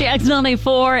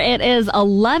GX94. It is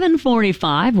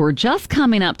 11:45. We're just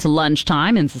coming up to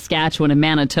lunchtime in Saskatchewan and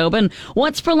Manitoba. And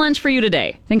what's for lunch for you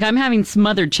today? I think I'm having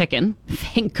smothered chicken.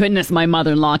 Thank goodness my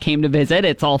mother-in-law came to visit.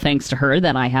 It's all thanks to her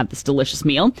that I have this delicious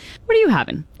meal. What are you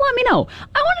having? Let me know.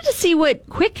 I wanted to see what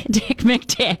Quick Dick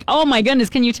McDick. Oh my goodness,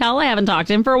 can you tell I haven't talked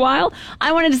to him for a while?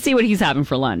 I wanted to see what he's having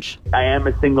for lunch. I am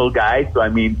a single guy, so I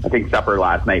think supper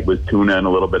last night was tuna and a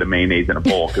little bit of mayonnaise in a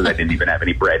bowl because I didn't even have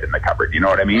any bread in the cupboard. You know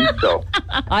what I mean? So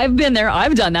I've been there.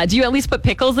 I've done that. Do you at least put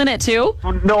pickles in it too?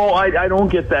 No, I don't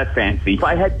get that fancy. If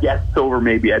I had guests over,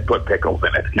 maybe I'd put pickles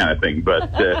in it, kind of thing.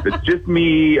 But if it's just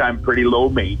me, I'm pretty low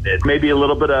maintenance. Maybe a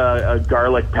little bit of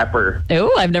garlic pepper.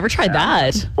 Oh, I've never tried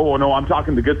that. Oh no, I'm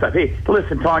talking the good stuff. Hey,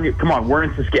 listen, Tanya, come on. We're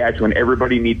in Saskatchewan.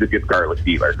 Everybody needs a good garlic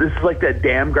dealer. This is like that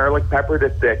damn garlic pepper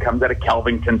that comes out of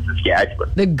Kelvington,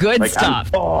 Saskatchewan. The good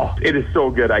stuff. It is so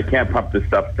good. I can't pump this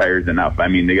stuff's tires enough. I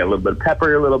mean, they got a little bit of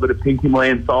pepper, a little bit of pink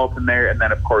Himalayan salt in there, and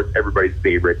then, of course, everybody's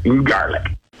favorite, garlic.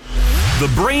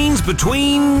 The brains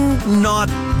between not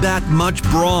that much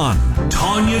brawn.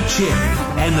 Tanya Chick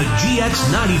and the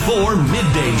GX94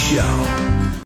 Midday Show.